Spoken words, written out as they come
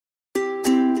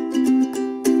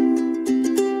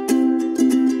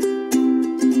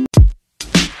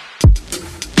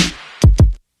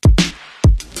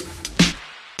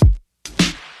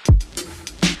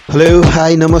Hello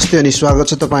hi नमस्ते अनि स्वागत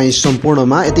छ तपाईँ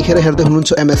सम्पूर्णमा। यतिखेर हेर्दै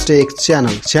हुनुहुन्छ एमएस टेक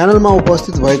च्यानलमा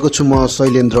उपस्थित भएको छु म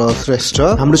शैलेन्द्र श्रेष्ठ।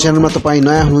 हाम्रो च्यानलमा तपाईँ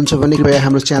नयाँ हुनुहुन्छ भने कृपया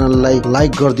हाम्रो च्यानललाई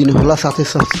लाइक गरिदिनु होला, साथै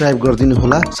सब्स्क्राइब गरिदिनु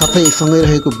होला, साथै सँगै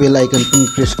रहेको बेल आइकन पनि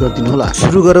प्रेस गरिदिनु होला।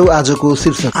 सुरु गरौँ आजको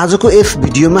शीर्षक। आजको यस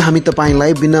भिडियोमा हामी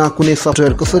तपाईलाई बिना कुनै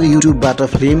सफ्टवेयर कसरी युट्युबबाट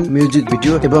फिल्म, म्युजिक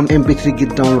भिडियो एवं MP3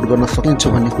 गीत डाउनलोड गर्न सकिन्छ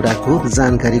भन्ने कुराको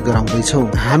जानकारी गराउँदैछौँ।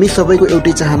 हामी सबैको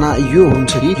एउटै चाहना यो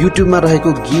हुन्छ कि युट्युबमा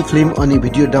रहेको गीत, फिल्म अनि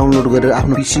भिडियो डाउनलोड गरेर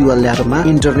आफ्नो पीसी वा ल्यापटपमा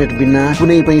इन्टरनेट बिना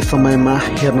कुनै पनि समयमा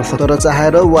हेर्न सक्छ। तर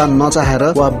चाहेर वा नचाहेर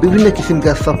वा विभिन्न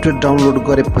किसिमका सफ्टवेयर डाउनलोड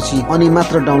गरेपछि अनि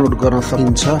मात्र डाउनलोड गर्न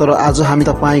सकिन्छ। तर आज हामी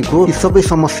तपाईको यी सबै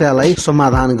समस्यालाई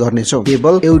समाधान गर्नेछौँ।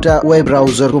 केवल एउटा वेब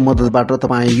ब्राउजरको मद्दतबाट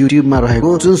तपाईँ युट्युबमा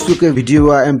रहेको जुनसुकै भिडियो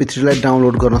वा MP3 लाई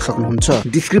डाउनलोड गर्न सक्नुहुन्छ।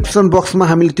 डिस्क्रिप्सन बक्समा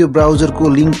हामीले त्यो ब्राउजरको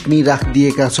लिंक पनि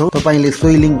राखिदिएका छौँ। तपाईले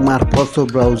सोही लिंक मार्फत सो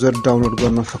ब्राउजर डाउनलोड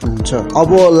गर्न सक्नुहुन्छ।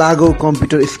 अब लागौ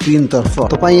कम्प्युटर स्क्रिन तर्फ।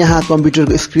 तपाईँ यहाँ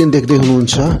कम्प्युटरको स्क्रिन देख्दै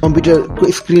हुनुहुन्छ। कम्प्युटरको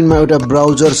स्क्रिनमा एउटा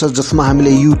ब्राउजर छ जसमा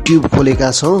हामीले युट्युब खोलेका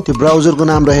छौँ। त्यो ब्राउजरको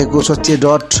नाम रहेको छ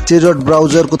चे.डट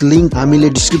ब्राउजरको लिंक हामीले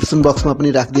डिस्क्रिप्सन बक्समा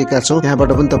पनि राखिदिएका छौँ।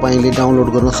 त्यहाँबाट पनि तपाईले डाउनलोड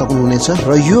गर्न सक्नुहुनेछ।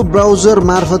 र यो ब्राउजर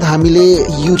मार्फत हामीले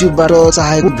युट्युबबाट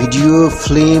चाहेको भिडियो,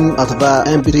 फिल्म अथवा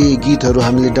MP3 गीतहरू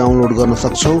हामीले डाउनलोड गर्न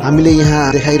सक्छौँ। हामीले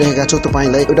यहाँ देखाइरहेका छौँ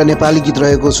तपाईलाई एउटा नेपाली गीत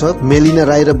रहेको छ, मेलिना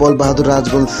राई र बलबहादुर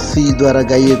राजवंशीद्वारा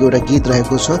गाइएको एउटा गीत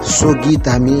रहेको छ। सो गीत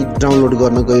हामी डाउनलोड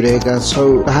गर्न गइरहेका छौँ।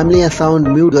 हामीले यहाँ साउन्ड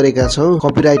म्युट गरेका छौँ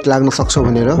कपिराइट लाग्न सक्छ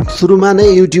भनेर। सुरुमा नै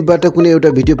युट्युबबाट कुनै एउटा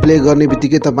भिडियो प्ले गर्ने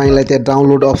बित्तिकै तपाईलाई त्यहाँ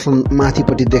डाउनलोड अप्सन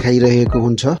माथिपट्टि देखाइरहेको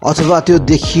हुन्छ। अथवा त्यो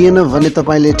देखिएन भने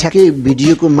तपाईले ठ्याक्कै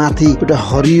भिडियोको माथि एउटा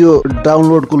हरियो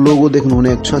डाउनलोडको लोगो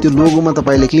देख्नुहुने छ। त्यो लोगोमा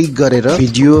तपाईले क्लिक गरेर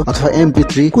भिडियो अथवा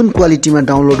MP3 कुन क्वालिटीमा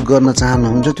डाउनलोड गर्न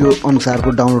चाहनुहुन्छ त्यो अनुसारको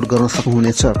डाउनलोड गर्न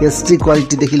सक्नुहुनेछ। HD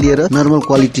क्वालिटीदेखि लिएर नर्मल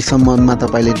क्वालिटी सम्ममा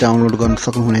तपाईले डाउनलोड गर्न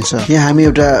सक्नुहुनेछ। यहाँ हामी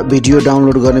एउटा भिडियो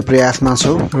डाउनलोड गर्ने प्रयासमा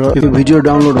छौँ र यो भिडियो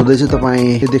डाउनलोड हुँदैछ।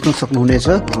 तपाईँ देख्न सक्नुहुनेछ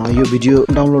यो भिडियो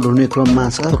डाउनलोड हुने क्रममा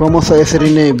छ। क्रमशः यसरी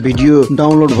नै भिडियो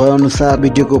डाउनलोड भए अनुसार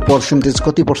भिडियोको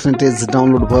कति पर्सेन्टेज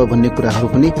डाउनलोड भयो भन्ने कुराहरू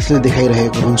पनि यसले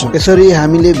देखाइरहेको हुन्छ। यसरी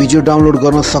हामीले भिडियो डाउनलोड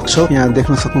गर्न सक्छौँ। यहाँ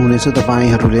देख्न सक्नुहुनेछ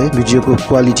तपाईहरूले भिडियोको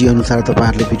क्वालिटी अनुसार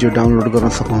तपाईहरूले भिडियो डाउनलोड गर्न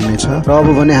सक्नुहुनेछ। र अब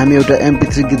भने हामी एउटा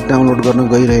MP3 गीत डाउनलोड गर्न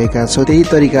गइरहेका छौँ। त्यही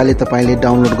तरिकाले तपाईले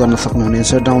डाउनलोड गर्न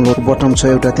सक्नुहुनेछ। डाउनलोड बटन छ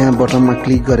एउटा, त्यहाँ बटनमा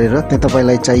क्लिक गरेर त्यहाँ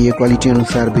तपाईलाई चाहिएको क्वालिटी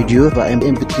अनुसार भिडियो वा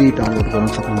MP3 डाउनलोड गर्न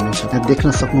सक्नुहुनेछ। यहाँ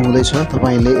देख्न सक्नुहुँदैछ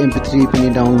तपाईले MP3 पनि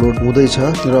डाउनलोड हुँदैछ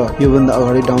र योभन्दा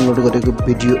अगाडि डाउनलोड गरेको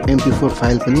भिडियो MP4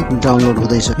 फाइल पनि डाउनलोड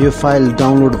हुँदैछ। यो फाइल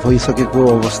डाउनलोड भइसकेको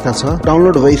अवस्था छ।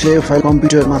 डाउनलोड भइसकेको फाइल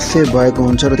कम्प्युटरमा सेभ भएको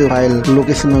हुन्छ र त्यो फाइल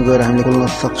लोकेसनमा गएर हामीले खोल्न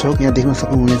सक्छौँ। यहाँ देख्न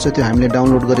सक्नुहुनेछ त्यो हामीले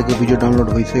डाउनलोड गरेको भिडियो डाउनलोड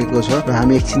भइसकेको छ र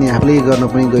हामी एकछिन यहाँ प्ले गर्न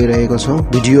पनि गइरहेको छौँ।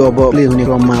 भिडियो अब प्ले हुने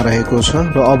क्रममा रहेको छ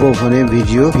र अब भने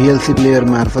भिडियो VLC प्लेयर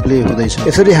मार्फत प्ले हुँदैछ।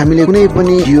 यसरी हामीले कुनै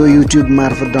पनि भिडियो युट्युब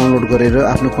मार्फत डाउनलोड गरेर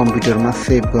आफ्नो कम्प्युटरमा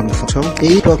सेभ गर्न सक्छौँ।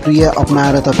 यही प्रक्रिया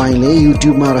अपनाएर तपाईले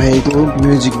युट्युबमा रहेको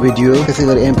म्युजिक भिडियो त्यसै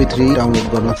गरी MP3 डाउनलोड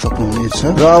गर्न सक्नुहुनेछ।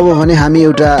 र अब भने हामी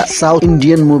एउटा साउथ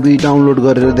इन्डियन मुभी डाउनलोड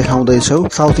गरेर देखाउँदैछौँ।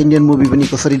 साउथ इन्डियन मुभी पनि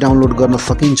कसरी डाउनलोड गर्न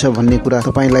सकिन्छ भन्ने कुरा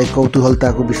तपाईलाई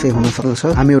कौतूहलताको विषय हुन सक्छ।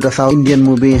 हामी एउटा साउथ इन्डियन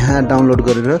मुभी यहाँ डाउनलोड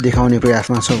गरेर देखाउने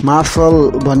प्रयासमा छौँ। मार्शल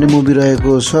भन्ने मुभी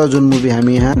रहेको छ जुन मुभी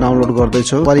हामी यहाँ डाउनलोड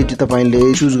गर्दैछौँ। क्वालिटी तपाईले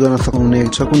चुज गर्न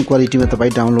सक्नुहुनेछ कुन क्वालिटीमा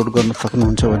तपाईँ डाउनलोड गर्न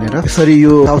सक्नुहुन्छ भनेर। यसरी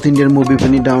यो साउथ इन्डियन मुभी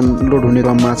पनि डाउनलोड हुने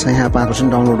क्रममा छ। यहाँ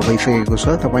 5% डाउनलोड भइसकेको छ।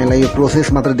 तपाईलाई यो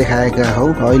प्रोसेस मात्र देखाएका हौ।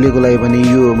 अहिलेको लागि भने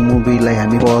यो मुभीलाई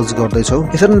हामी पज गर्दैछौँ।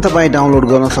 यसरी नै तपाईँ डाउनलोड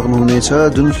गर्न सक्नुहुनेछ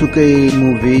जुनसुकै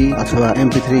मुभी अथवा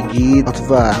MP3 गीत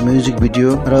अथवा म्युजिक भिडियो।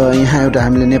 र यहाँ एउटा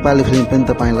हामीले नेपाली फिल्म पनि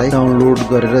तपाईलाई डाउनलोड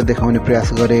गरेर देखाउने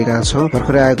प्रयास गरेका छौँ।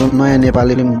 भर्खरै आएको नयाँ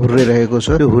नेपाली फिल्म हुर्रे रहेको छ।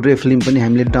 त्यो हुर्रे फिल्म पनि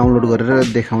हामीले डाउनलोड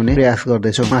गरेर देखाउने प्रयास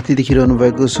गर्दैछौँ। माथि देखिरहनु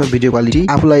भएको छ भिडियो क्वालिटी।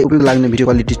 आफूलाई उपयोग लाग्ने भिडियो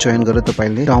क्वालिटी चयन गरेर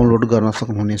तपाईले डाउनलोड गर्न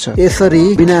सक्नुहुनेछ। यसरी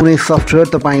बिना कुनै सफ्टवेयर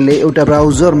तपाईले एउटा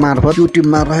ब्राउजर मार्फत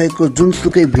युट्युबमा रहेको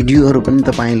जुनसुकै भिडियोहरू पनि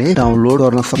तपाईले डाउनलोड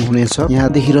गर्न सक्नुहुनेछ। यहाँ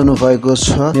देखिरहनु भएको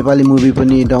छ नेपाली मुभी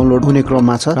पनि डाउनलोड हुने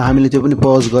क्रममा छ र हामीले त्यो पनि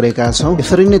पज गरेका छौँ।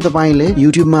 यसरी नै तपाईले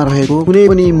युट्युबमा रहेको कुनै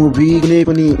पनि मुभी, कुनै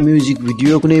पनि म्युजिक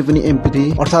भिडियो, कुनै पनि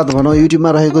MP3 अर्थात् भनौँ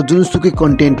युट्युबमा रहेको जुनसुकै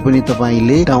कन्टेन्ट पनि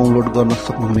तपाईले डाउनलोड गर्न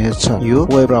सक्नुहुनेछ यो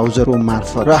वेब ब्राउजरको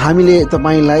मार्फत। र हामीले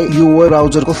तपाईलाई यो वेब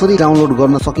ब्राउजर कसरी डाउनलोड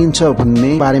गर्न सकिन्छ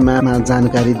भन्ने बारेमा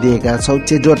जानकारी दिएका छौँ।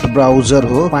 चे.डट ब्राउजर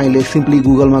हो। तपाईले सिम्पली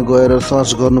गुगलमा गएर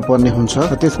सर्च गर्नुपर्ने हुन्छ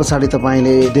र त्यस पछाडि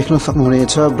तपाईले देख्न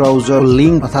सक्नुहुनेछ ब्राउजर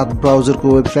लिंक अर्थात् ब्राउजरको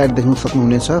वेबसाइट देख्न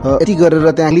सक्नुहुनेछ। यति गरेर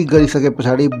त्यहाँ क्लिक गरिसके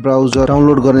पछाडि ब्राउजर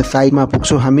डाउनलोड गर्ने साइटमा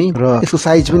पुग्छौँ हामी र यसको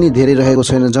साइज पनि धेरै रहेको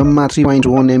छैन, जम्मा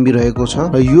 3.1 MB रहेको छ।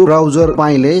 र यो ब्राउजर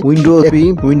तपाईले windows XP,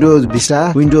 windows Vista,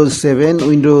 windows 7,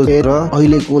 windows 8 र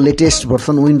अहिलेको लेटेस्ट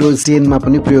भर्सन विन्डोज 10 मा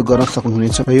पनि प्रयोग गर्न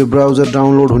सक्नुहुनेछ। र यो ब्राउजर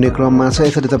डाउनलोड हुने क्रममा छ।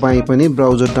 यसरी तपाईँ पनि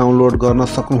ब्राउजर डाउनलोड गर्न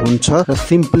सक्नुहुन्छ र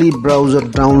सिम्पली ब्राउजर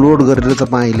डाउनलोड डाउनलोड गरेर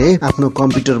तपाईले आफ्नो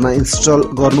कम्प्युटरमा इन्स्टल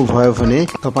गर्नुभयो भने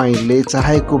तपाईले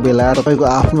चाहेको बेला तपाईको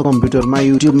आफ्नो कम्प्युटरमा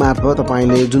युट्युब मार्फत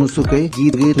तपाईले जुनसुकै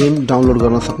गीत फिल्म डाउनलोड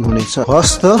गर्न सक्नुहुनेछ।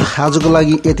 हस् त आजको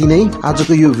लागि यति नै।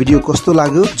 आजको यो भिडियो कस्तो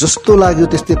लाग्यो? जस्तो लाग्यो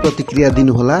त्यस्तै प्रतिक्रिया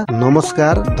दिनुहोला।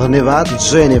 नमस्कार, धन्यवाद,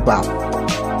 जय नेपाल।